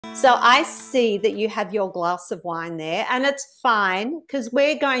So I see that you have your glass of wine there, and it's fine because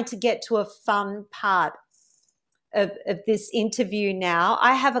we're going to get to a fun part of this interview now.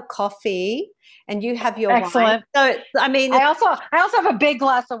 I have a coffee and you have your wine. Excellent. So, I mean, I also have a big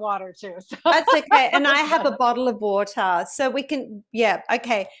glass of water too. So that's okay. And I have a bottle of water. So we can, yeah,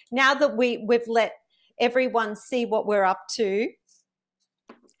 okay. Now that we've let everyone see what we're up to,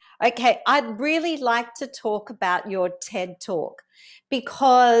 okay, I'd really like to talk about your TED Talk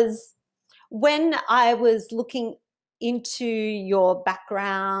because when I was looking into your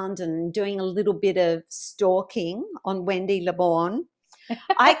background and doing a little bit of stalking on Wendy LeBorgne,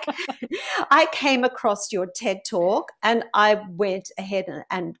 I, I came across your TED Talk and I went ahead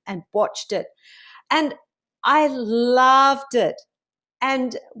and watched it. And I loved it.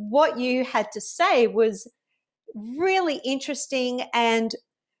 And what you had to say was really interesting and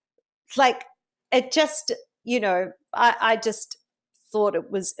like it just, I just thought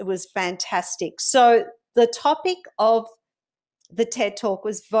it was fantastic. So the topic of the TED Talk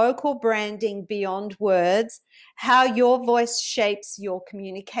was vocal branding beyond words, how your voice shapes your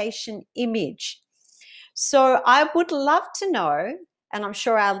communication image. So I would love to know, and I'm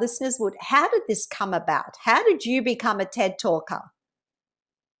sure our listeners would, how did this come about? How did you become a TED Talker?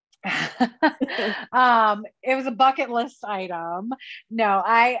 it was a bucket list item. No,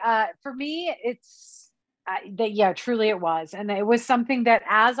 for me, yeah, truly it was. And it was something that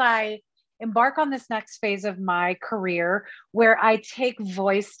as I embark on this next phase of my career, where I take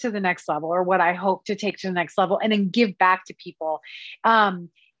voice to the next level, or what I hope to take to the next level, and then give back to people,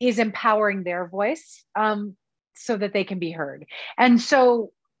 is empowering their voice, so that they can be heard. And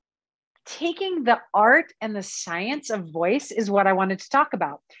so taking the art and the science of voice is what I wanted to talk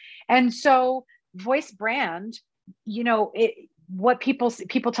about. And so voice brand, what people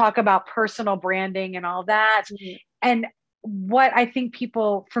talk about personal branding and all that. Mhm. And what I think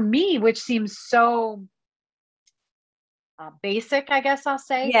people, for me, which seems so basic, I guess I'll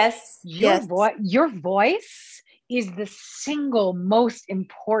say, Yes, yes. your voice is the single most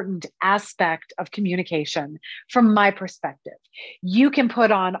important aspect of communication from my perspective. You can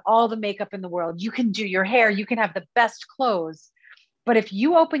put on all the makeup in the world, you can do your hair, you can have the best clothes. But if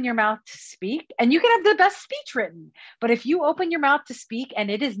you open your mouth to speak, and you can have the best speech written, but if you open your mouth to speak and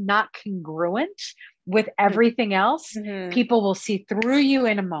it is not congruent with everything else, Mm-hmm. people will see through you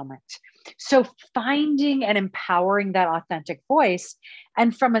in a moment. So finding and empowering that authentic voice.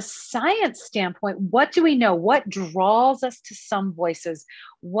 And from a science standpoint, what do we know? What draws us to some voices?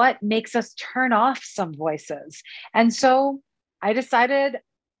 What makes us turn off some voices? And so I decided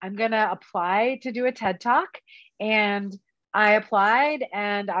I'm going to apply to do a TED Talk. And I applied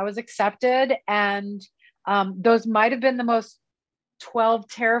and I was accepted. And those might have been the most 12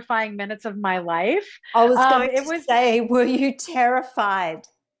 terrifying minutes of my life. I was going It to was say, were you terrified?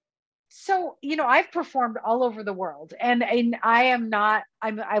 so, I've performed all over the world, and I am not,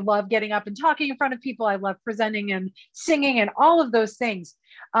 I love getting up and talking in front of people. I love presenting and singing and all of those things.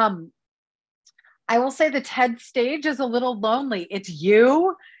 Um, I will say the TED stage is a little lonely. It's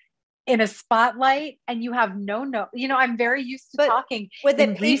you in a spotlight and you have no, I'm very used to But talking were there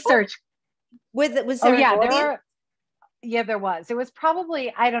in people? research. Was Oh there an yeah, audience? there was. It was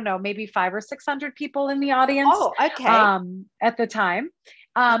probably, I don't know, maybe 500 or 600 people in the audience Oh, okay. at the time.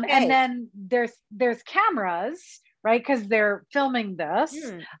 And Okay. then there's cameras, right? Because they're filming this.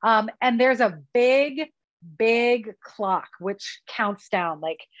 Hmm. And there's a big clock which counts down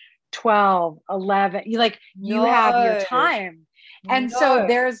like 12, 11. You have your No, time. And so no.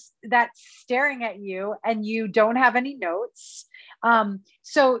 there's that staring at you, and you don't have any notes.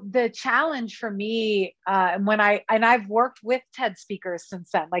 So the challenge for me, I've worked with TED speakers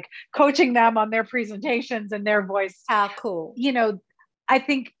since then, like coaching them on their presentations and their voice, How cool. you know, I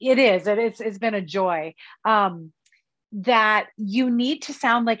think it's been a joy. That you need to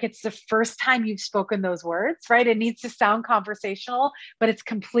sound like it's the first time you've spoken those words, right? It needs to sound conversational, but it's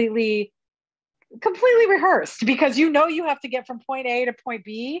completely rehearsed, because you have to get from point A to point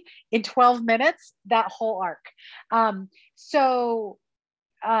B in 12 minutes, that whole arc. So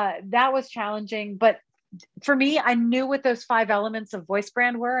that was challenging, but for me, I knew what those 5 elements of voice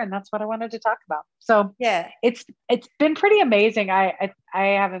brand were, and that's what I wanted to talk about. So Yeah. it's been pretty amazing. I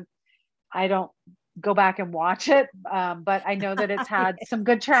don't go back and watch it, but I know that it's had some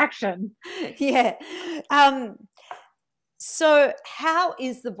good traction. Yeah. Um, so how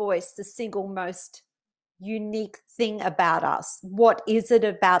is the voice the single most unique thing about us? What is it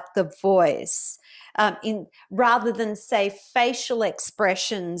about the voice? In rather than say facial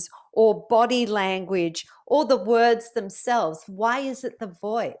expressions or body language or the words themselves, why is it the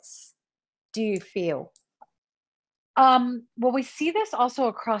voice? Do you feel? Well, we see this also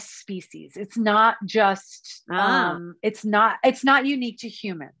across species. It's not just, Ah, it's not unique to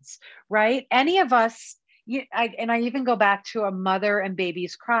humans, right? Any of us, and I even go back to a mother and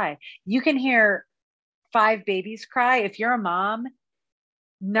baby's cry. You can hear five babies cry. If you're a mom,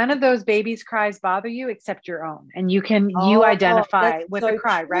 none of those babies' cries bother you except your own. And you oh, identify that's with a so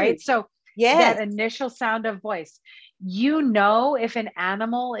cry, true. right? So that Yes, initial sound of voice, you know, if an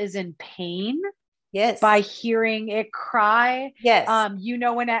animal is in pain by yes, hearing it cry. yes. You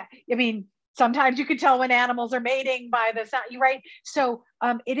know, I mean, sometimes you can tell when animals are mating by the sound, right? So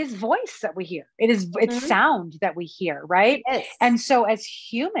it is voice that we hear. It's Mhm. sound that we hear, right? Yes. And so as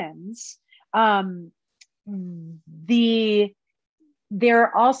humans, um, the there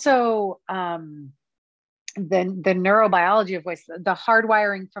are also the neurobiology of voice, the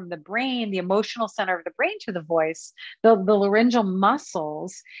hardwiring from the brain, the emotional center of the brain to the voice, the laryngeal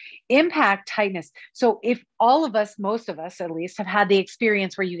muscles impact tightness. So if all of us, most of us at least, have had the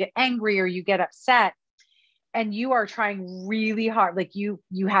experience where you get angry or you get upset and you are trying really hard, like you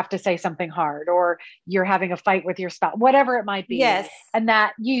have to say something hard, or you're having a fight with your spouse, whatever it might be, Yes. and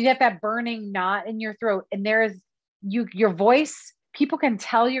that you get that burning knot in your throat, and there is your voice, people can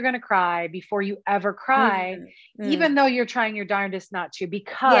tell you're going to cry before you ever cry, Mm, mm. even though you're trying your darndest not to, Yes.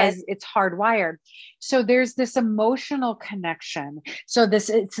 because it's hardwired. So there's this emotional connection. So it's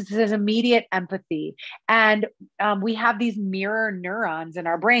this immediate empathy. And we have these mirror neurons in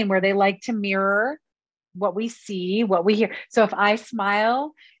our brain where they like to mirror what we see, what we hear. So if I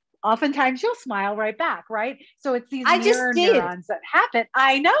smile, oftentimes you'll smile right back, right? So it's these I just mirror did. neurons that happen.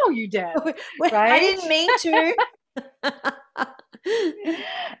 I know you did, I right? didn't mean to.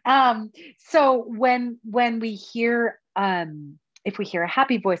 um, so when we hear if we hear a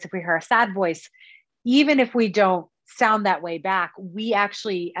happy voice, if we hear a sad voice, even if we don't sound that way back, we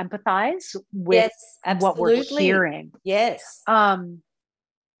actually empathize with Yes, what we're absolutely. hearing. Yes. Um,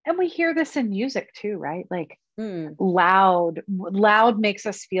 and we hear this in music too, right? Like Mm. loud makes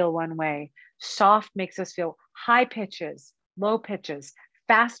us feel one way, soft makes us feel high pitches, low pitches,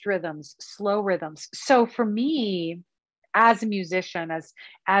 fast rhythms, slow rhythms. So for me, as a musician,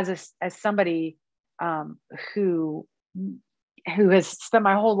 as somebody um, who who has spent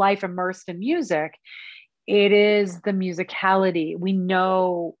my whole life immersed in music, it is the musicality. We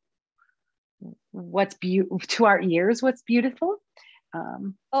know what's beautiful to our ears, what's beautiful.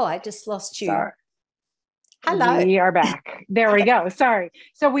 Oh, I just lost you. Sorry, Hello. we are back. There we go. Sorry.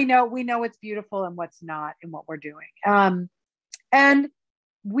 So we know what's beautiful and what's not in what we're doing. And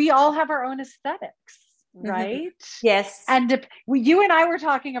we all have our own aesthetics, Mhm. right? Yes. And you and I were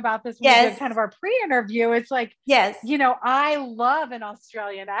talking about this when we did Yes. kind of our pre-interview. It's like, Yes. I love an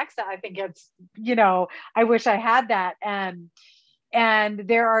Australian accent. I think I wish I had that. And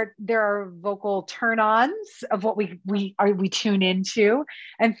there are vocal turn-ons of what we tune into,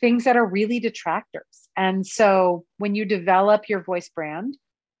 and things that are really detractors. And so when you develop your voice brand,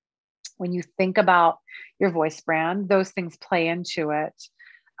 when you think about your voice brand, those things play into it.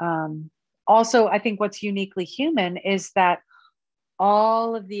 um, Also, I think what's uniquely human is that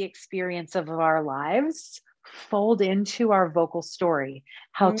all of the experience of our lives fold into our vocal story.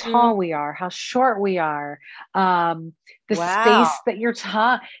 How Mm. tall we are, how short we are, um, the Wow. space that your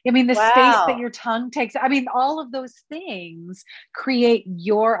tongue, the space that Wow. your tongue takes. I mean, all of those things create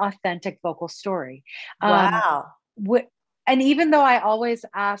your authentic vocal story. Um, Wow. wh- and even though I always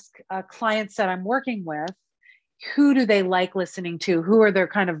ask clients that I'm working with, who do they like listening to? Who are their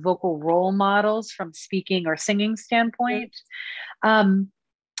kind of vocal role models from speaking or singing Mm. standpoint? Um,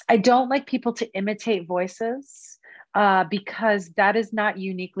 I don't like people to imitate voices because that is not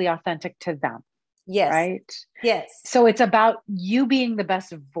uniquely authentic to them, Yes. right? Yes. So it's about you being the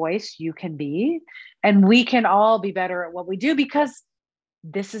best voice you can be, and we can all be better at what we do because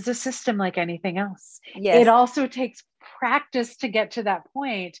this is a system like anything else. It Yes. also takes practice to get to that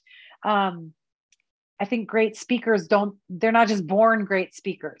point. Um, I think great speakers they're not just born great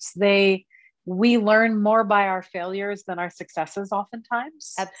speakers. We learn more by our failures than our successes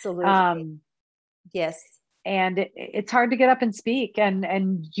oftentimes. Absolutely. Um, Yes. and it's hard to get up and speak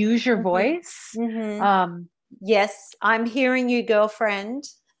and use your Hmm. voice. Hmm. Um, Yes. I'm hearing you, girlfriend.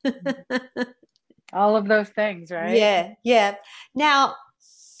 all of those things, right? Yeah. Yeah. Now,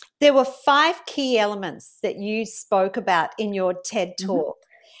 there were five key elements that you spoke about in your TED Mm-hmm. talk,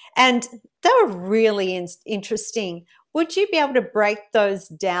 and they were really interesting. Would you be able to break those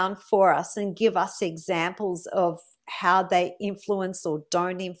down for us and give us examples of how they influence or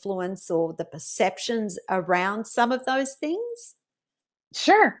don't influence, or the perceptions around some of those things?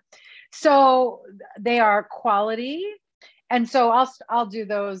 Sure. So they are quality, and so I'll do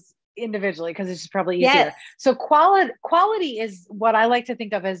those individually because it's just probably Yes. easier. So quality is what I like to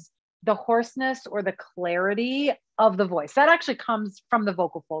think of as the hoarseness or the clarity of the voice. That actually comes from the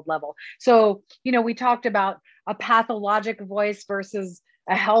vocal fold level. So, we talked about a pathologic voice versus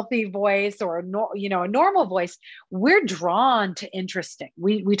a healthy voice or a normal voice. We're drawn to interesting.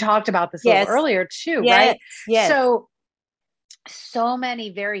 We talked about this a little Yes. earlier too, Yes. right? Yes. So many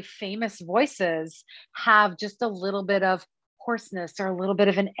very famous voices have just a little bit of hoarseness or a little bit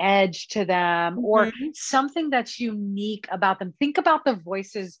of an edge to them or Mhm. something that's unique about them. Think about the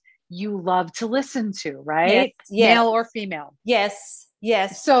voices you love to listen to, Yes. right? Yes. Male or female. Yes.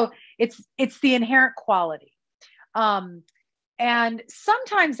 Yes. So it's the inherent quality. Um, and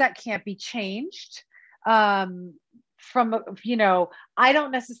sometimes that can't be changed. From, I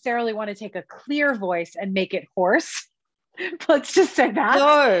don't necessarily want to take a clear voice and make it hoarse. Let's just say that.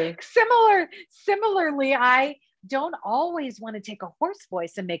 No. Similarly, I don't always want to take a hoarse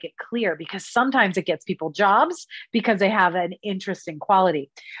voice and make it clear because sometimes it gets people jobs because they have an interesting quality.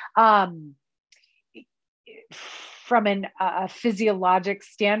 From a physiologic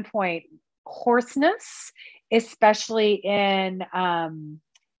standpoint, hoarseness, especially in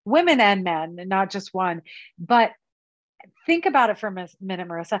women and men, and not just one, but think about it for a minute,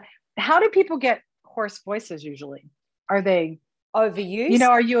 Marissa. How do people get hoarse voices usually? Are they Overused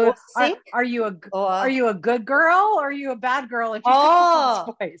are you or sick are or you a good girl or are you a bad girl if you have a hoarse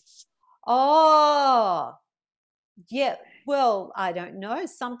oh voice? oh yeah. Well, I don't know.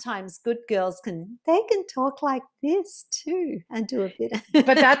 Sometimes good girls can talk like this too and do a bit.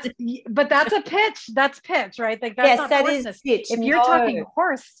 But that's a pitch. That's pitch, right? Like that's Yes, not that is hoarseness. pitch. If you're No. talking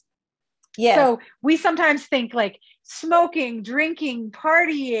hoarse, Yes. so we sometimes think like smoking, drinking,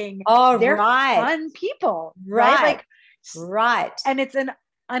 partying, Oh, they're right. fun people, right? Right. Like, Right. and it's an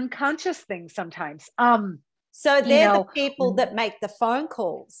unconscious thing sometimes. So You they're the know, people that make the phone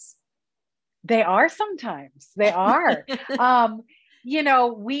calls. they are sometimes. They are. We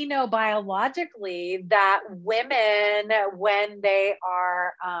know biologically that women, when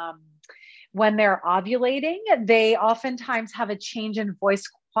they're ovulating, they oftentimes have a change in voice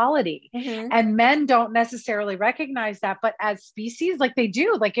quality. Mhm. And men don't necessarily recognize that, but as species, like they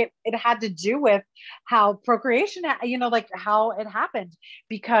do, like it had to do with how procreation, like how it happened,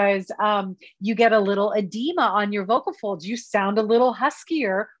 because you get a little edema on your vocal folds. You sound a little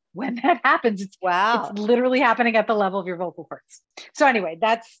huskier when that happens. It's Wow. literally happening at the level of your vocal cords. So anyway,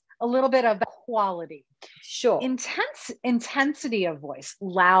 that's a little bit of the quality. Sure. Intensity of voice,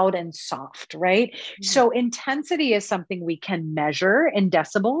 loud and soft, right? Mhm. So intensity is something we can measure in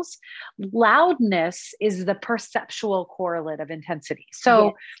decibels. Loudness is the perceptual correlate of intensity. Yes.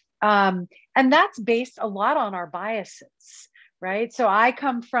 So and that's based a lot on our biases, right? So I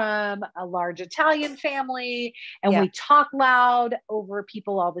come from a large Italian family and Yeah. we talk loud over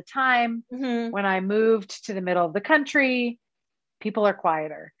people all the time. Mhm. When I moved to the middle of the country, people are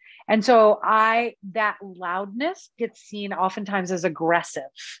quieter. And so that loudness gets seen oftentimes as aggressive,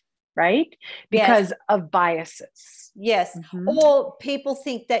 right? Yes. Because of biases. Yes. Mhm. Or people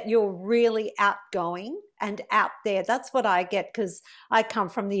think that you're really outgoing and out there. That's what I get because I come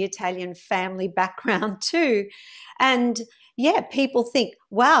from the Italian family background too. And yeah, people think,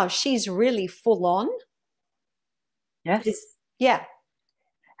 wow, she's really full on. Yes. Yeah.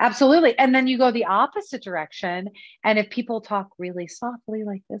 Absolutely. And then you go the opposite direction. And if people talk really softly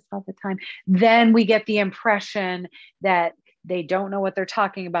like this all the time, then we get the impression that they don't know what they're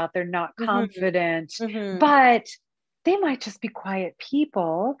talking about. They're not Hmm. confident, Hmm. but they might just be quiet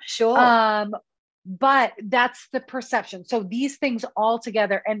people. Sure. Um, but that's the perception. So these things all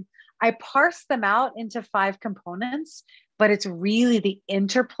together, and I parse them out into 5 components, but it's really the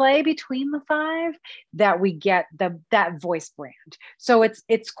interplay between the 5 that we get that voice brand. So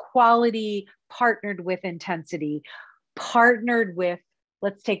it's quality partnered with intensity, partnered with,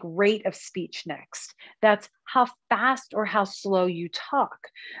 let's take rate of speech next. That's how fast or how slow you talk.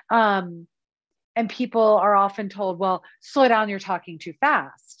 And people are often told, well, slow down, you're talking too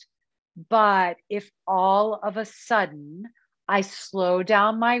fast. But if all of a sudden I slow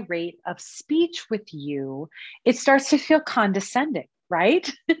down my rate of speech with you, it starts to feel condescending, right?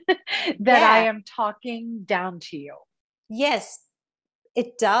 That I Yeah. am talking down to you. Yes,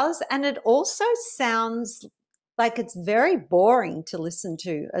 it does. And it also sounds like it's very boring to listen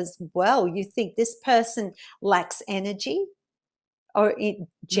to as well. You think this person lacks energy or Mhm.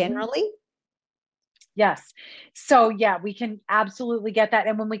 generally? Yes. So, yeah, we can absolutely get that.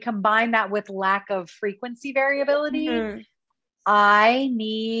 And when we combine that with lack of frequency variability, Mhm. I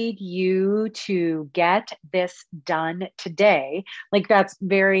need you to get this done today. Like that's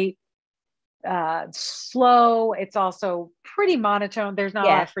very slow. It's also pretty monotone. There's not a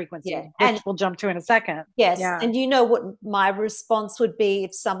lot Yeah, of frequency, yeah. which And we'll jump to in a second. yes, Yeah. and you know what my response would be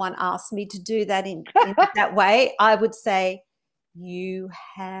if someone asked me to do that in that way? I would say, you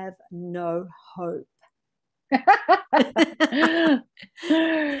have no hope.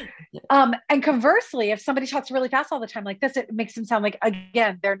 And conversely, if somebody talks really fast all the time like this, it makes them sound like,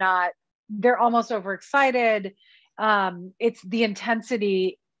 again, they're almost overexcited. It's the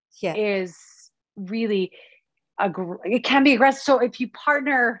intensity Yeah. is really, it can be aggressive. So if you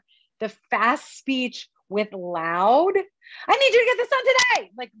partner the fast speech with loud, I need you to get this done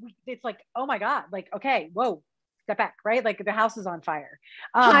today. Like, it's like, oh my God, like, okay, whoa, step back, right? Like the house is on fire.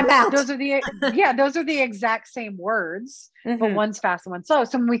 Time out. Those are the exact same words, but Mm-hmm. one's fast and one's slow.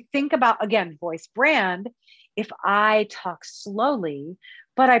 So when we think about, again, voice brand, if I talk slowly,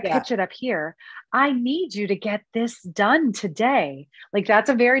 but I Yeah. pitch it up here, I need you to get this done today. Like that's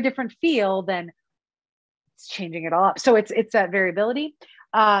a very different feel than it's changing it all up. So it's that variability.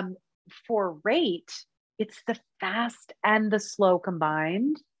 For rate, it's the fast and the slow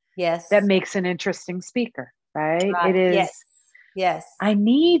combined Yes. that makes an interesting speaker, right? Right. It is, Yes. Yes. I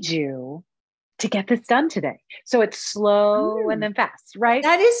need you to get this done today. So it's slow and then fast, right?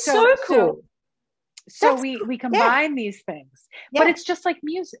 That is so cool. So That's we yeah. combine these things, but Yeah. it's just like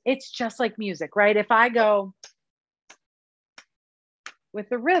music. It's just like music, right? If I go with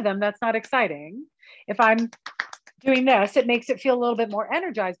the rhythm, that's not exciting. If I'm doing this, it makes it feel a little bit more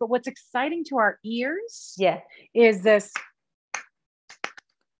energized. But what's exciting to our ears Yeah. is this,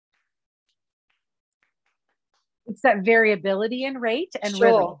 it's that variability in rate and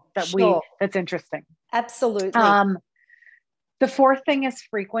rhythm that's interesting. Absolutely. The fourth thing is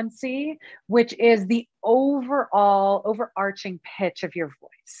frequency, which is the overall overarching pitch of your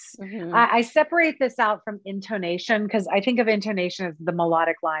voice. Mm-hmm. I separate this out from intonation because I think of intonation as the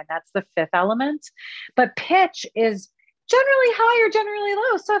melodic line. That's the fifth element. But pitch is generally high or generally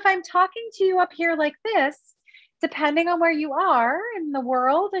low. So if I'm talking to you up here like this, depending on where you are in the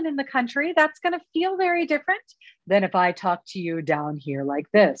world and in the country, that's going to feel very different than if I talk to you down here like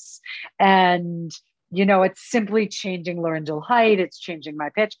this. And it's simply changing laryngeal height. It's changing my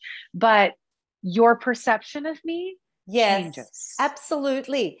pitch, but your perception of me changes.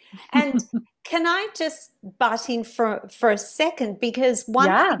 Absolutely. And can I just butt in for a second? Because one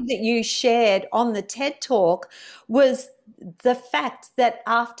thing that you shared on the TED Talk was the fact that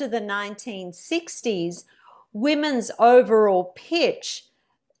after the 1960s, women's overall pitch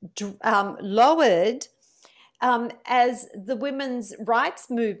lowered as the women's rights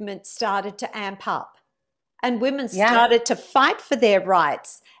movement started to amp up. And women started to fight for their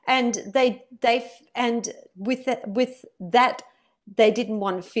rights, and with that they didn't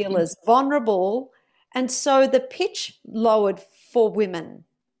want to feel as vulnerable, and so the pitch lowered for women.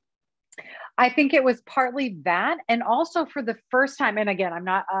 I think it was partly that, and also for the first time, and again, I'm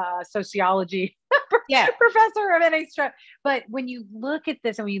not a sociology professor of any stretch, but when you look at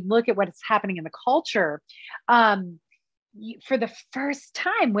this and when you look at what's happening in the culture, for the first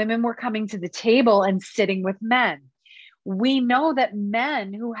time, women were coming to the table and sitting with men. We know that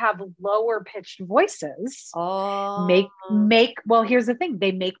men who have lower pitched voices make, well, here's the thing.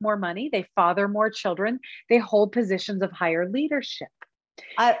 They make more money. They father more children. They hold positions of higher leadership.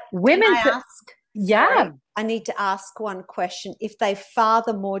 I need to ask one question. If they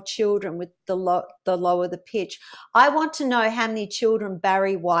father more children with the lower the pitch, I want to know how many children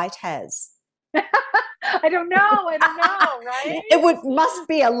Barry White has. I don't know, right? It must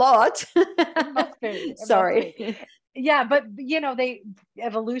be a lot. It must be. Sorry. Yeah, but they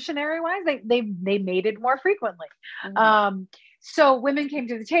evolutionary wise, they mated more frequently. Mm-hmm. So women came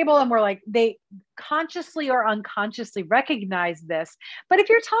to the table and were like, they consciously or unconsciously recognized this. But if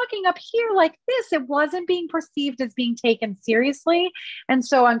you're talking up here like this, it wasn't being perceived as being taken seriously. And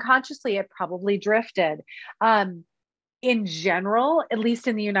so unconsciously, it probably drifted. In general, at least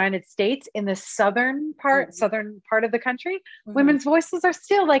in the United States, in the southern part of the country, women's voices are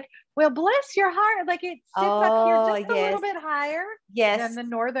still like, well, bless your heart. Like it sits up here just a little bit higher than the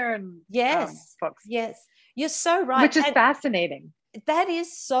northern folks. Yes, you're so right. Which is fascinating. That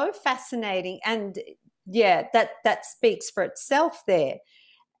is so fascinating. And that speaks for itself there.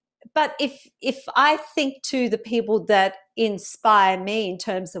 But if I think to the people that inspire me in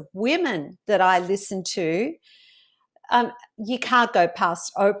terms of women that I listen to, you can't go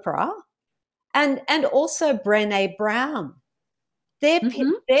past Oprah and also Brené Brown. Their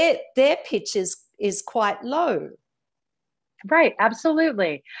pitch is quite low. Right.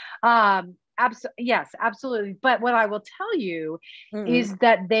 Absolutely. Yes, absolutely. But what I will tell you is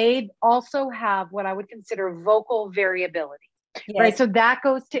that they also have what I would consider vocal variability. right? Yes. So that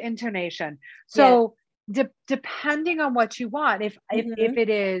goes to intonation. Yes. So depending on what you want, Mm-hmm.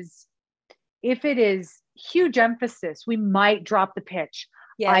 if it is huge emphasis, we might drop the pitch.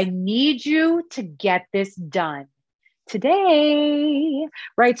 I Yes. need you to get this done today,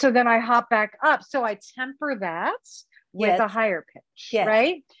 right? So then I hop back up. So I temper that with Yes. a higher pitch, Yes.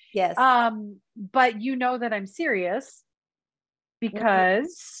 right? Yes. But you know that I'm serious Mm-hmm.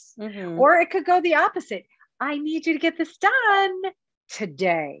 because, Mm-hmm. or it could go the opposite. I need you to get this done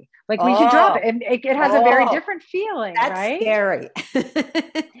today. Like we could drop it Oh, and it has a very oh, different feeling, that's right? scary.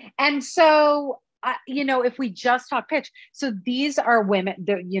 And so, if we just talk pitch, so these are women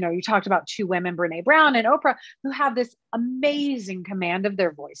that, you talked about two women, Brene Brown and Oprah, who have this amazing command of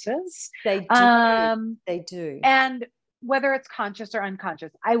their voices. They do. They do. And whether it's conscious or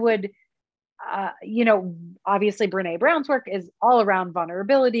unconscious, I would, obviously Brene Brown's work is all around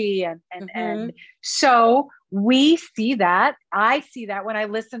vulnerability Mm-hmm. and so we see that. I see that when I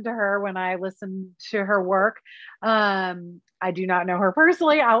listen to her, when I listen to her work. I do not know her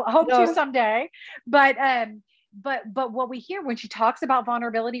personally. I'll hope to No, someday, but what we hear when she talks about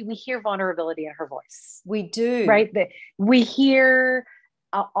vulnerability, we hear vulnerability in her voice, we do. right? That we hear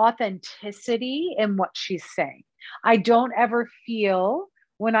authenticity in what she's saying. I don't ever feel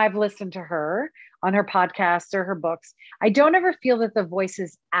when I've listened to her on her podcasts or her books, I don't ever feel that the voice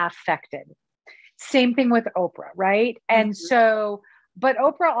is affected. Same thing with Oprah, right? And Mm-hmm. so, but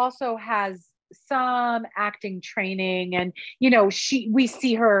Oprah also has some acting training and we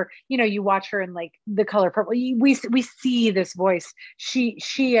see her, you watch her in like The Color Purple, we see this voice. She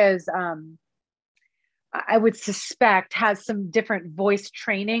is I would suspect has some different voice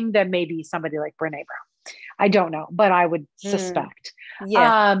training than maybe somebody like Brene Brown. I don't know, but I would suspect.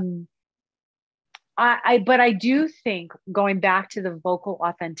 Yes. But I do think, going back to the vocal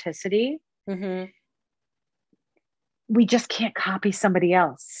authenticity, Mm-hmm. we just can't copy somebody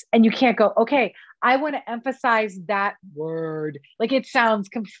else. And you can't go, okay, I want to emphasize that word. Like it sounds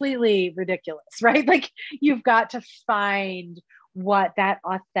completely ridiculous, right? Like you've got to find what that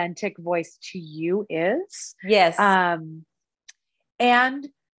authentic voice to you is. Yes. And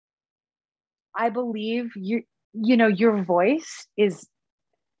I believe your voice is,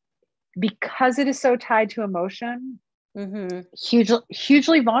 because it is so tied to emotion, Mm-hmm.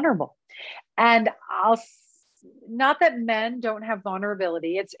 hugely vulnerable. And not that men don't have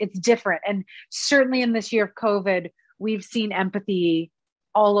vulnerability. It's different. And certainly in this year of COVID, we've seen empathy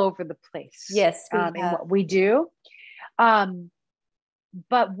all over the place, Yes, we in have. what we do.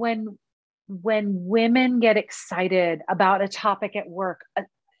 But when women get excited about a topic at work,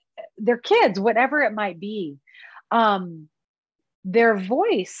 their kids, whatever it might be, their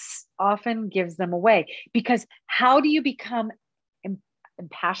voice often gives them away. Because how do you become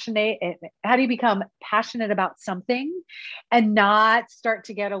passionate? How do you become passionate about something and not start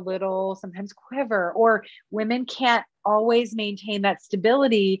to get a little sometimes quiver? Or women can't always maintain that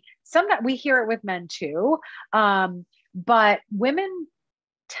stability. Sometimes we hear it with men too, but women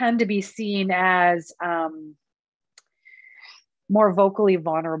tend to be seen as more vocally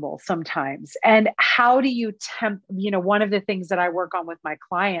vulnerable sometimes. And how do you one of the things that I work on with my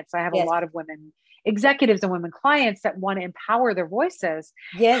clients, I have a Yes. lot of women executives and women clients that want to empower their voices.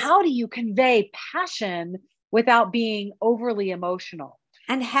 Yes. How do you convey passion without being overly emotional?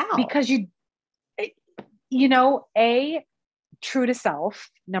 And how? Because true to self,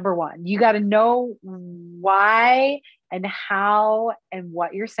 number one, you got to know why and how and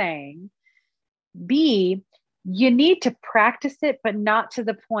what you're saying. B, you need to practice it, but not to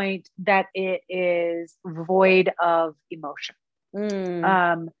the point that it is void of emotion.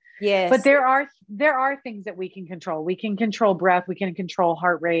 Yes. But there are things that we can control. We can control breath. We can control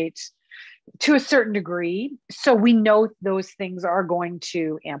heart rate to a certain degree. So we know those things are going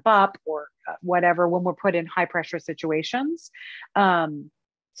to amp up or whatever when we're put in high pressure situations.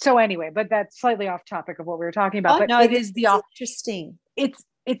 So anyway, but that's slightly off topic of what we were talking about. But no, it this is is interesting.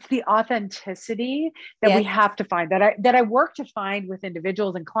 It's the authenticity that we have to find, that I work to find with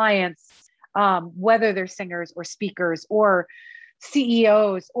individuals and clients, whether they're singers or speakers or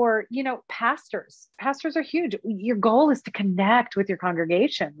CEOs or, pastors. Pastors are huge. Your goal is to connect with your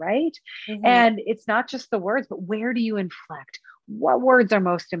congregation, right? Mm-hmm. And it's not just the words, but where do you inflect? What words are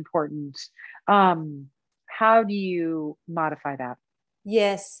most important? How do you modify that?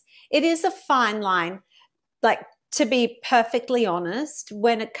 Yes, it is a fine line. Like, to be perfectly honest,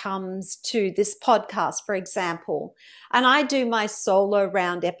 when it comes to this podcast, for example, and I do my solo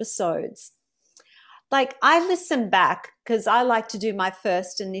round episodes, like I listen back because I like to do my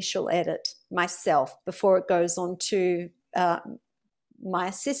first initial edit myself before it goes on to my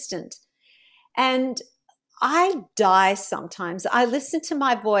assistant. And I die sometimes. I listen to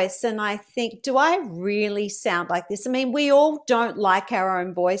my voice and I think, do I really sound like this? I mean, we all don't like our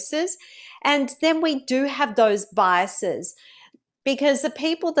own voices. And then we do have those biases because the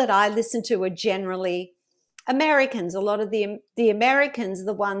people that I listen to are generally Americans. A lot of the Americans are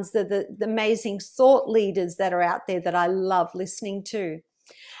the ones that the amazing thought leaders that are out there that I love listening to.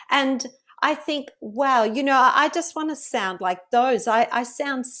 And I think, wow, I just want to sound like those. I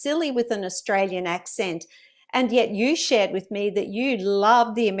sound silly with an Australian accent. And yet you shared with me that you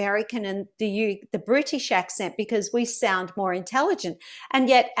love the American and the British accent because we sound more intelligent. And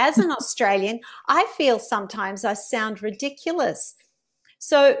yet as an Australian, I feel sometimes I sound ridiculous.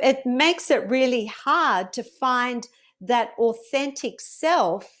 So it makes it really hard to find that authentic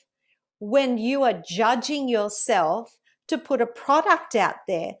self when you are judging yourself to put a product out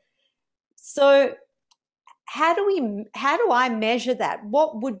there. So how do I measure that?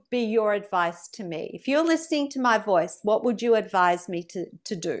 What would be your advice to me? If you're listening to my voice, what would you advise me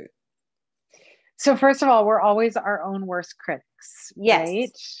to do? So first of all, we're always our own worst critics, Yes.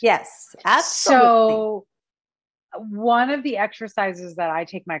 right? Yes, absolutely. So one of the exercises that I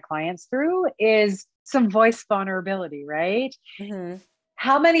take my clients through is some voice vulnerability, right? Mm-hmm.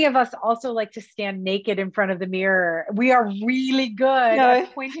 How many of us also like to stand naked in front of the mirror? We are really good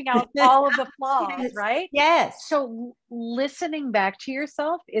at pointing out all of the flaws, Yes. right? Yes. So listening back to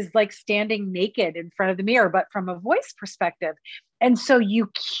yourself is like standing naked in front of the mirror, but from a voice perspective. And so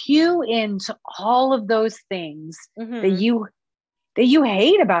you cue into all of those things Mm-hmm. that you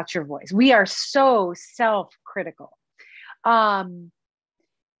hate about your voice. We are so self-critical.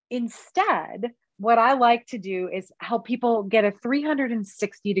 Instead, what I like to do is help people get a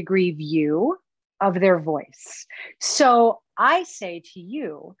 360-degree view of their voice. So I say to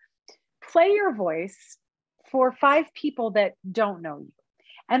you, play your voice for 5 people that don't know you.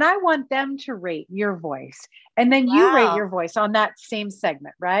 And I want them to rate your voice. And then you rate your voice on that same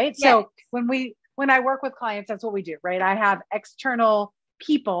segment, right? Yeah. So when I work with clients, that's what we do, right? I have external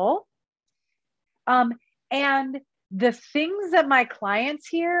people. And the things that my clients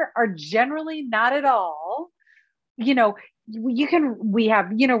hear are generally not at all, we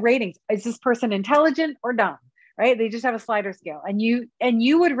have, ratings. Is this person intelligent or dumb? Right? They just have a slider scale, and you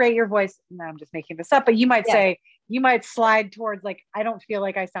would rate your voice. No, I'm just making this up, but you might say, you might slide towards like, I don't feel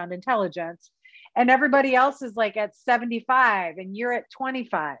like I sound intelligent. And everybody else is like at 75 and you're at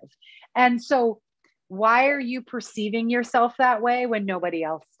 25. And so why are you perceiving yourself that way when nobody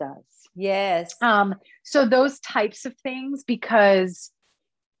else does? Yes. So those types of things, because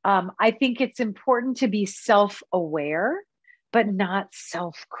I think it's important to be self-aware, but not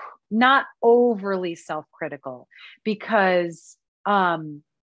overly self-critical, because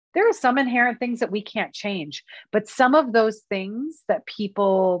there are some inherent things that we can't change, but some of those things that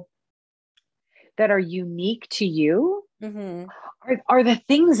people that are unique to you Mm-hmm. are the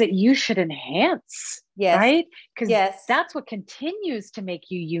things that you should enhance. Yes. Right? Because yes. that's what continues to make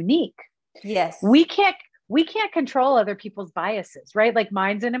you unique. Yes. We can't control other people's biases, right? Like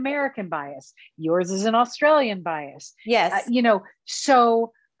mine's an American bias. Yours is an Australian bias. Yes.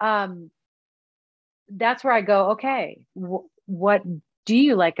 So that's where I go, okay, what do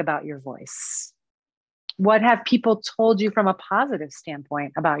you like about your voice? What have people told you from a positive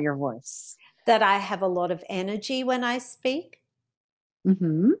standpoint about your voice? That I have a lot of energy when I speak.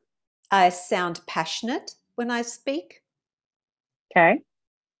 Mm-hmm. I sound passionate when I speak. Okay.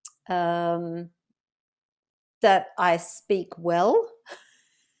 That I speak well.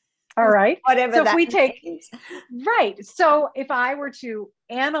 All right. Whatever so that if we take means. Right. So if I were to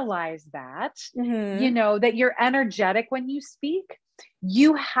analyze that, Mm-hmm. that you're energetic when you speak,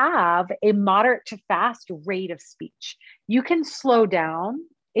 you have a moderate to fast rate of speech. You can slow down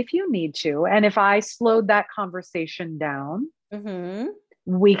if you need to. And if I slowed that conversation down, Mm-hmm.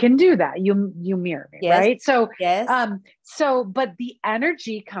 we can do that. You mirror me, Yes. right? So, Yes. but the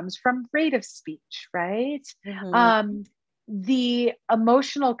energy comes from rate of speech, right? Mm-hmm. The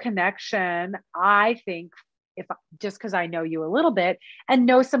emotional connection, I think, just because I know you a little bit and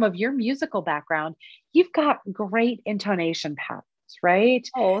know some of your musical background, you've got great intonation patterns, right?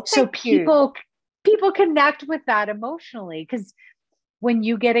 Oh, so thank you. people connect with that emotionally, because when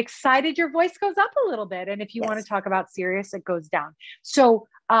you get excited, your voice goes up a little bit. And if you want to talk about serious, it goes down. So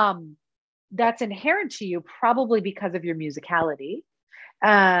that's inherent to you, probably because of your musicality,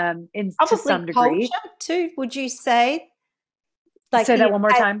 to some degree. Culture too, would you say? Like Say that one more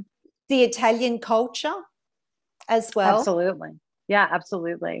time. The Italian culture as well. Absolutely. Yeah,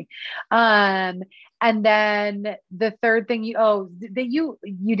 absolutely. And then the third thing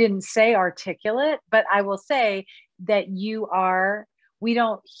you didn't say articulate, but I will say that you are We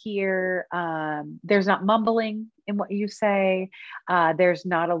don't hear, there's not mumbling in what you say. There's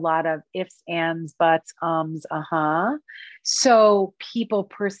not a lot of ifs, ands, buts, uh-huh. So people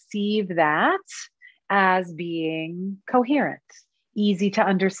perceive that as being coherent, easy to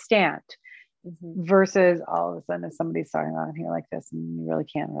understand. Mm-hmm. Versus all of a sudden, if somebody's talking on here like this, and you really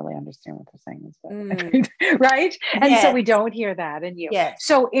can't really understand what they're saying, right? And yes. So we don't hear that in you. Yes.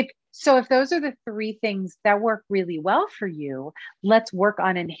 So if those are the three things that work really well for you, let's work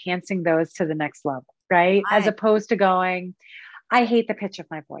on enhancing those to the next level, right? As opposed to going, I hate the pitch of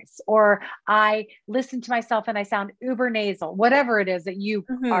my voice, or I listen to myself and I sound uber nasal, whatever it is that you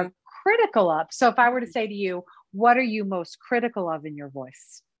are critical of. So if I were to say to you, what are you most critical of in your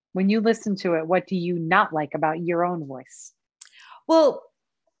voice? When you listen to it, what do you not like about your own voice? Well,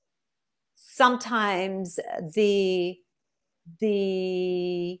 sometimes I'm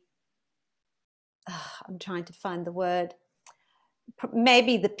trying to find the word,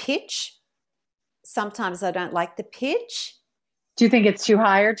 maybe the pitch. Sometimes I don't like the pitch. Do you think it's too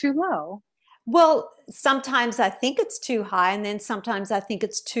high or too low? Well, sometimes I think it's too high, and then sometimes I think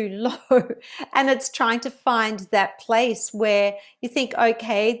it's too low. And it's trying to find that place where you think,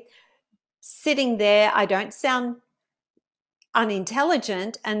 okay, sitting there, I don't sound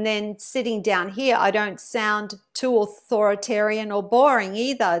unintelligent, and then sitting down here, I don't sound too authoritarian or boring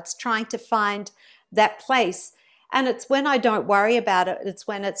either. It's trying to find that place. And it's when I don't worry about it, it's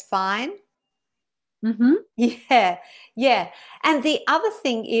when it's fine. Mm-hmm. Yeah. And the other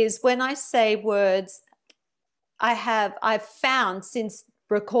thing is, when I say words, I've found since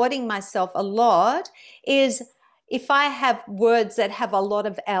recording myself a lot, is if I have words that have a lot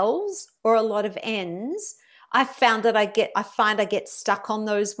of L's or a lot of N's, I find I get stuck on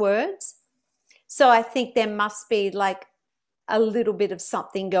those words. So I think there must be like a little bit of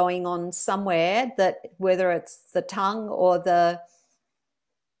something going on somewhere, that whether it's the tongue or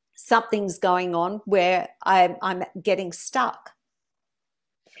something's going on where I'm getting stuck.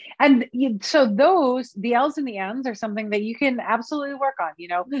 And so the L's and the N's are something that you can absolutely work on.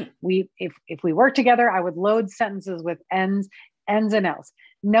 If we work together, I would load sentences with N's and L's.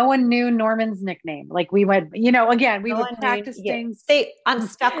 No one knew Norman's nickname. Like we would, again, we would practice things. See, I'm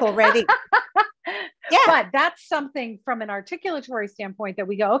stuck already. Yeah. But that's something from an articulatory standpoint that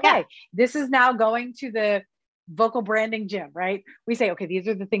we go, okay, this is now going to the vocal branding gym, right? We say, okay, these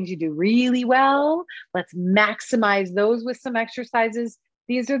are the things you do really well. Let's maximize those with some exercises.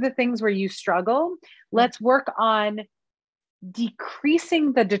 These are the things where you struggle. Let's work on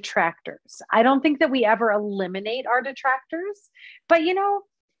decreasing the detractors. I don't think that we ever eliminate our detractors, but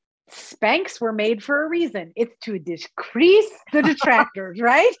Spanx were made for a reason. It's to decrease the detractors,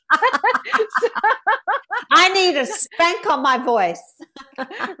 right? I need a spank on my voice.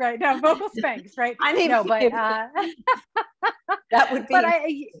 Right. No, vocal Spanx, right? I need that would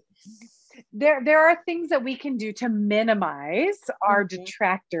be. But there are things that we can do to minimize our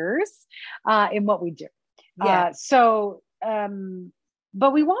detractors in what we do. Yeah.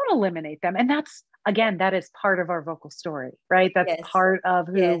 But we won't eliminate them. And that is part of our vocal story, right? That's part of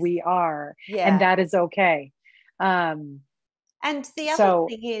who we are. Yeah. And that is okay. And the other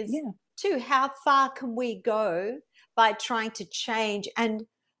thing is too, how far can we go by trying to change and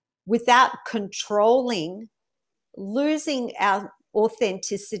without controlling, losing our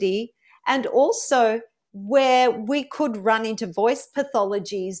authenticity, and also where we could run into voice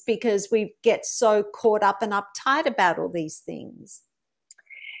pathologies because we get so caught up and uptight about all these things.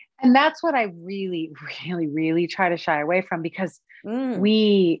 And that's what I really, really, really try to shy away from, because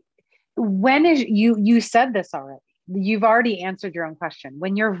you said this already. You've already answered your own question.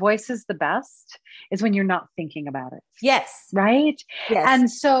 When your voice is the best is when you're not thinking about it. Yes. Right? Yes.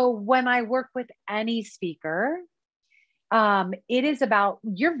 And so when I work with any speaker, it is about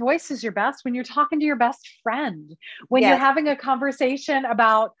your voice is your best when you're talking to your best friend, when you're having a conversation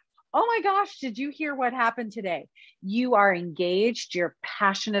about, oh my gosh, did you hear what happened today? You are engaged. You're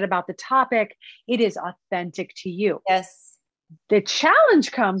passionate about the topic. It is authentic to you. Yes. The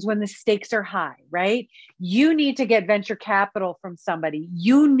challenge comes when the stakes are high, right? You need to get venture capital from somebody.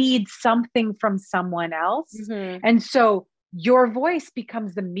 You need something from someone else. Mm-hmm. And so your voice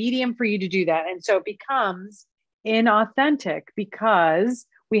becomes the medium for you to do that. And so it becomes inauthentic because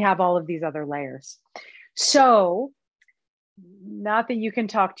we have all of these other layers. So not that you can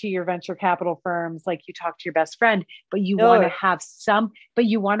talk to your venture capital firms like you talk to your best friend, but you want to have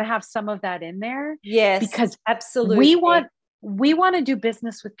some of that in there. Yes, because absolutely. We want to do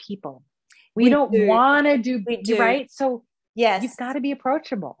business with people. We don't want to do, right? So you've got to be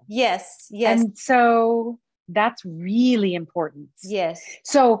approachable. Yes. And so that's really important. Yes.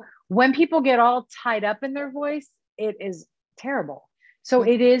 So when people get all tied up in their voice, it is terrible. So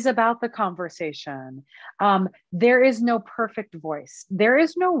it is about the conversation. There is no perfect voice. There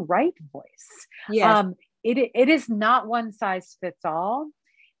is no right voice. Yes. It is not one size fits all.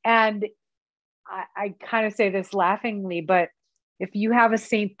 And I kind of say this laughingly, but if you have a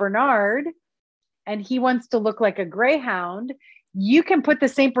Saint Bernard and he wants to look like a greyhound, you can put the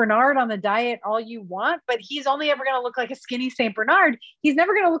Saint Bernard on the diet all you want, but he's only ever going to look like a skinny Saint Bernard. He's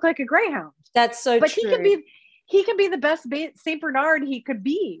never going to look like a greyhound. That's so But true. he can be the best Saint Bernard he could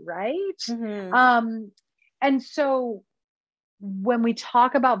be, right? And so when we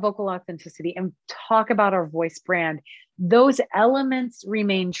talk about vocal authenticity and talk about our voice brand, those elements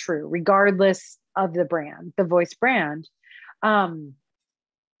remain true regardless of the brand, the voice brand.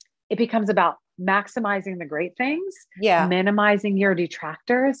 It becomes about maximizing the great things, minimizing your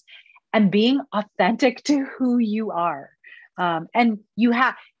detractors, and being authentic to who you are. And you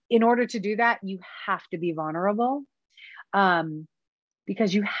have, in order to do that, you have to be vulnerable,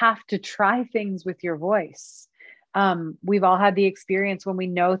 because you have to try things with your voice. We've all had the experience when we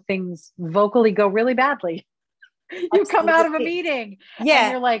know things vocally go really badly. You come out of a meeting and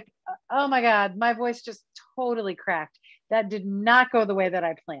you're like, oh my God, my voice just totally cracked. That did not go the way that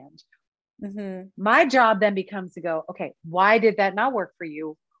I planned. My job then becomes to go, okay, why did that not work for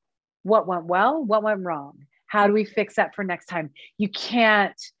you? What went well? What went wrong? How do we fix that for next time? You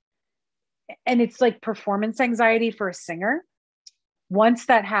can't, and it's like performance anxiety for a singer. Once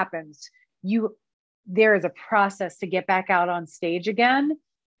that happens, there is a process to get back out on stage again,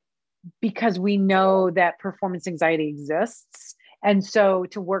 because we know that performance anxiety exists. And so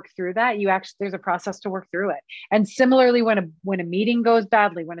to work through that, there's a process to work through it. And similarly, when a meeting goes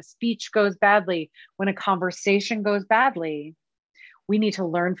badly, when a speech goes badly, when a conversation goes badly, we need to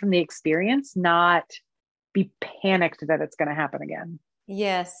learn from the experience, not be panicked that it's going to happen again.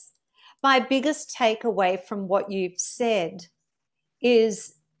 Yes. My biggest takeaway from what you've said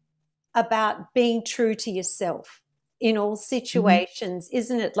is about being true to yourself in all situations,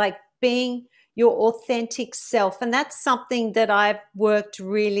 isn't it? Like being your authentic self. And that's something that I've worked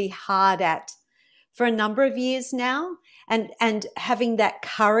really hard at for a number of years now, and having that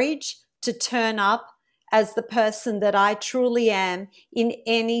courage to turn up as the person that I truly am in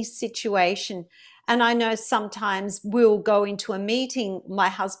any situation. And I know sometimes we'll go into a meeting, my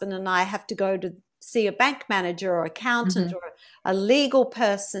husband and I have to go to see a bank manager or accountant or a legal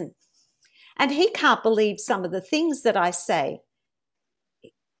person, and he can't believe some of the things that I say.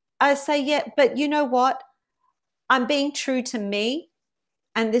 I say, yeah, but you know what? I'm being true to me,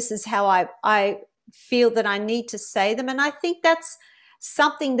 and this is how I feel that I need to say them. And I think that's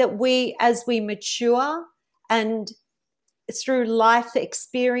something that as we mature and through life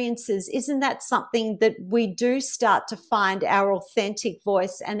experiences, isn't that something that we do start to find our authentic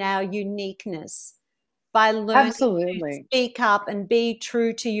voice and our uniqueness by learning to speak up and be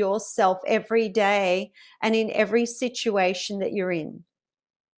true to yourself every day and in every situation that you're in?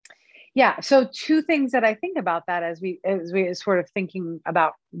 Yeah. So two things that I think about that as we sort of thinking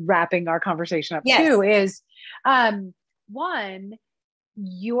about wrapping our conversation up too is, one,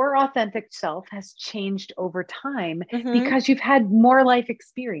 your authentic self has changed over time because you've had more life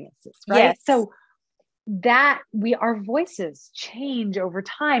experiences, right? So that our voices change over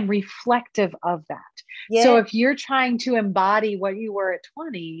time, reflective of that. So if you're trying to embody what you were at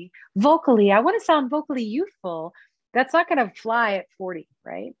 20 vocally, I want to sound vocally youthful. That's not going to fly at 40,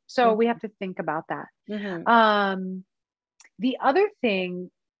 right? So we have to think about that. The other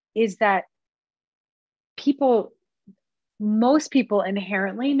thing is that most people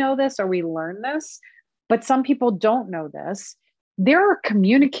inherently know this, or we learn this, but some people don't know this. There are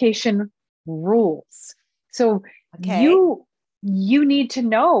communication rules. So you need to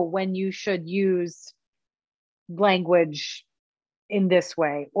know when you should use language in this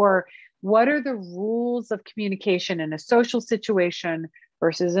way, or what are the rules of communication in a social situation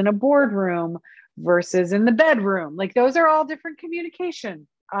versus in a boardroom versus in the bedroom. Like those are all different communication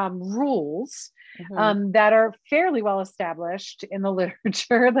rules that are fairly well established in the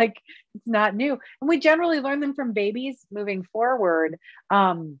literature. Like it's not new. And we generally learn them from babies moving forward.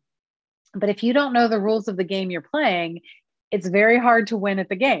 But if you don't know the rules of the game you're playing, it's very hard to win at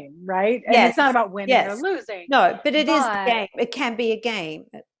the game, right? And it's not about winning or losing. No, but it is a game. It can be a game.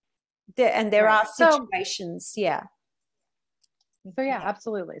 And there are situations. So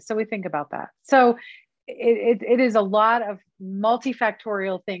absolutely. So we think about that. So it is a lot of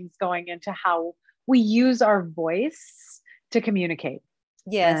multifactorial things going into how we use our voice to communicate.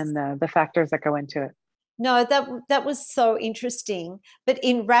 And the factors that go into it. No, that was so interesting. But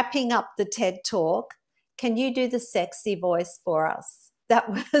in wrapping up the TED Talk, can you do the sexy voice for us? That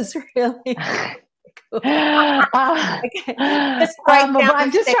was really Okay. Just break down I'm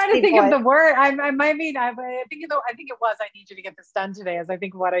the just trying to sexy think of voice. the word. I think it was, I need you to get this done today, as I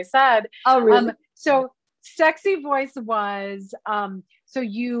think what I said. Oh, really? So sexy voice was, so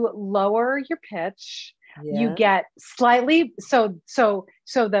you lower your pitch, you Yes. get slightly, so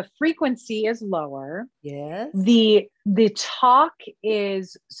the frequency is lower. Yes. The talk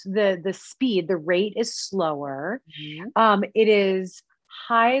is the speed, the rate is slower. It is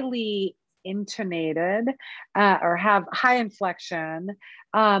highly intonated, or have high inflection.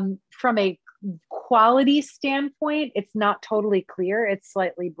 From a quality standpoint, it's not totally clear, it's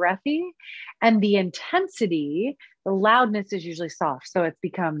slightly breathy. And the intensity, the loudness is usually soft. So it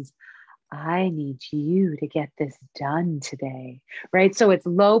becomes, I need you to get this done today, right? So it's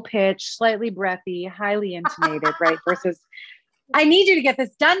low pitch, slightly breathy, highly intonated, right? Versus, I need you to get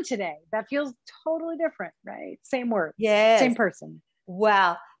this done today. That feels totally different, right? Same word, Yes. same person.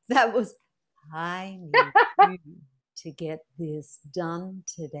 Wow. That was, I need you to get this done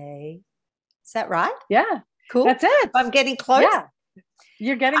today. Is that right? Yeah, Cool. that's it. I'm getting close. Yeah,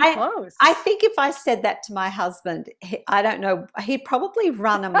 you're getting close. I think if I said that to my husband, I don't know, he'd probably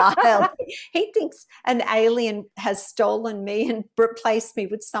run a mile. He thinks an alien has stolen me and replaced me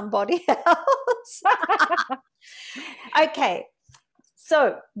with somebody else. Okay.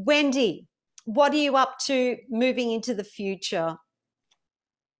 So, Wendy, what are you up to moving into the future?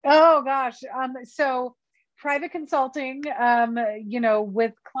 Oh gosh. So private consulting,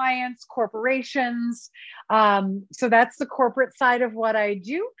 with clients, corporations. So that's the corporate side of what I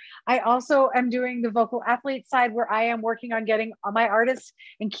do. I also am doing the vocal athlete side, where I am working on getting my artists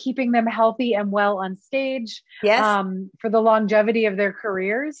and keeping them healthy and well on stage, Yes. for the longevity of their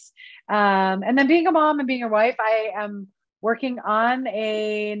careers. And then being a mom and being a wife, I am working on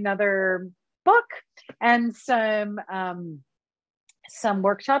another book and some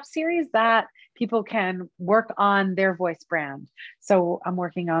workshop series that people can work on their voice brand. So I'm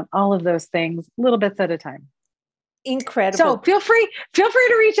working on all of those things, little bits at a time. Incredible. So feel free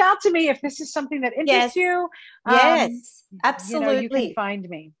to reach out to me if this is something that interests you. Yes, absolutely. You can find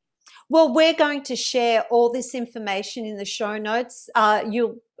me. Well, we're going to share all this information in the show notes. I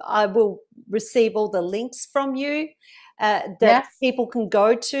will receive all the links from you that people can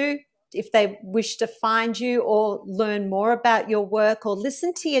go to if they wish to find you or learn more about your work or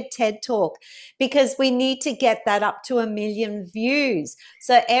listen to your TED Talk, because we need to get that up to 1 million views.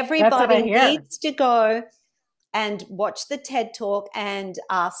 So everybody needs to go and watch the TED Talk and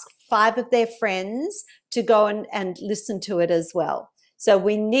ask 5 of their friends to go and listen to it as well. So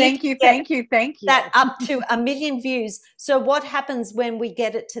we need to get that up to 1 million views. So what happens when we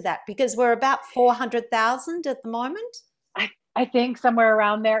get it to that? Because we're about 400,000 at the moment. I think somewhere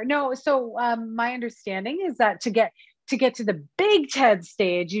around there. No, so my understanding is that to get to the big TED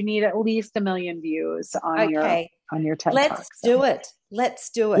stage, you need at least 1 million views on your TED Talk. Let's do it.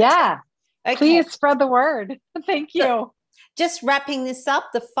 Let's do it. Yeah. Okay. Please spread the word. Thank you. So, just wrapping this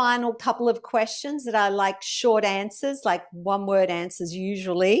up, the final couple of questions that are like short answers, like 1-word answers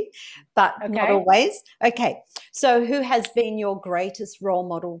usually, but not always. Okay. So who has been your greatest role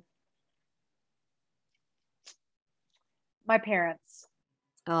model? My parents.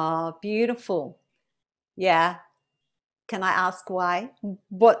 Oh, beautiful. Yeah. Can I ask why?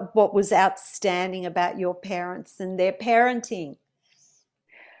 What was outstanding about your parents and their parenting?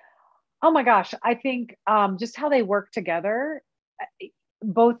 Oh my gosh, I think just how they work together,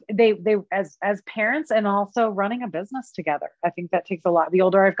 both they as parents and also running a business together. I think that takes a lot. The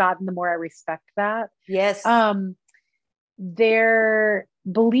older I've gotten, the more I respect that. Yes. Their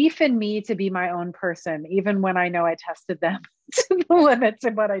belief in me to be my own person, even when I know I tested them to the limits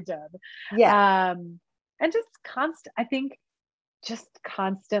of what I did. Yeah. And just constant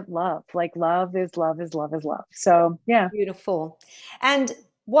love. Like love is love is love is love. So yeah. Beautiful. And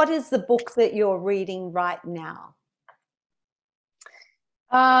what is the book that you're reading right now?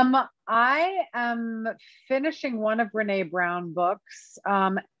 I am finishing one of Brené Brown books.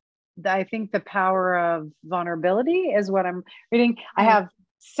 I think The Power of Vulnerability is what I'm reading. I have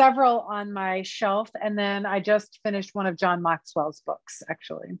several on my shelf, and then I just finished one of John Maxwell's books,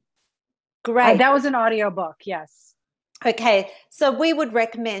 actually. Great. That was an audiobook, yes. Okay, so we would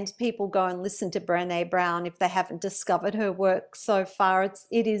recommend people go and listen to Brené Brown if they haven't discovered her work so far.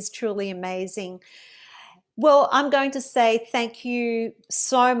 It is truly amazing. Well, I'm going to say thank you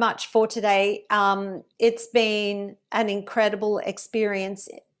so much for today. It's been an incredible experience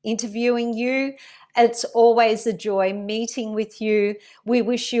interviewing you. It's always a joy meeting with you. We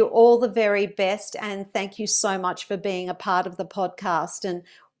wish you all the very best, and thank you so much for being a part of the podcast. And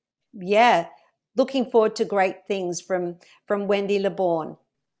yeah, looking forward to great things from Wendy LeBorgne.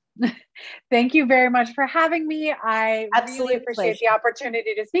 Thank you very much for having me. I really Absolute appreciate pleasure. the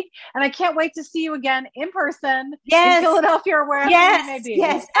opportunity to speak, and I can't wait to see you again in person in Yes, Philadelphia or wherever you yes, may be.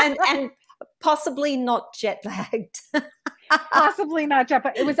 yes, and possibly not jet lagged. Possibly not Jeff,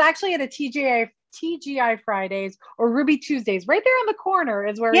 but it was actually at a TGI Fridays or Ruby Tuesdays, right there on the corner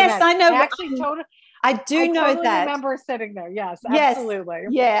is where we Yes, met. I I know. actually totally, I I do know totally that. remember sitting there. Yes, Yes, absolutely.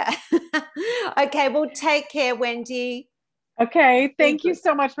 yeah. Okay, well, take care, Wendy. Okay, Be thank you good.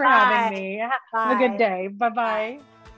 so much for having Bye. me. Have a good Bye. day. Bye Bye. bye.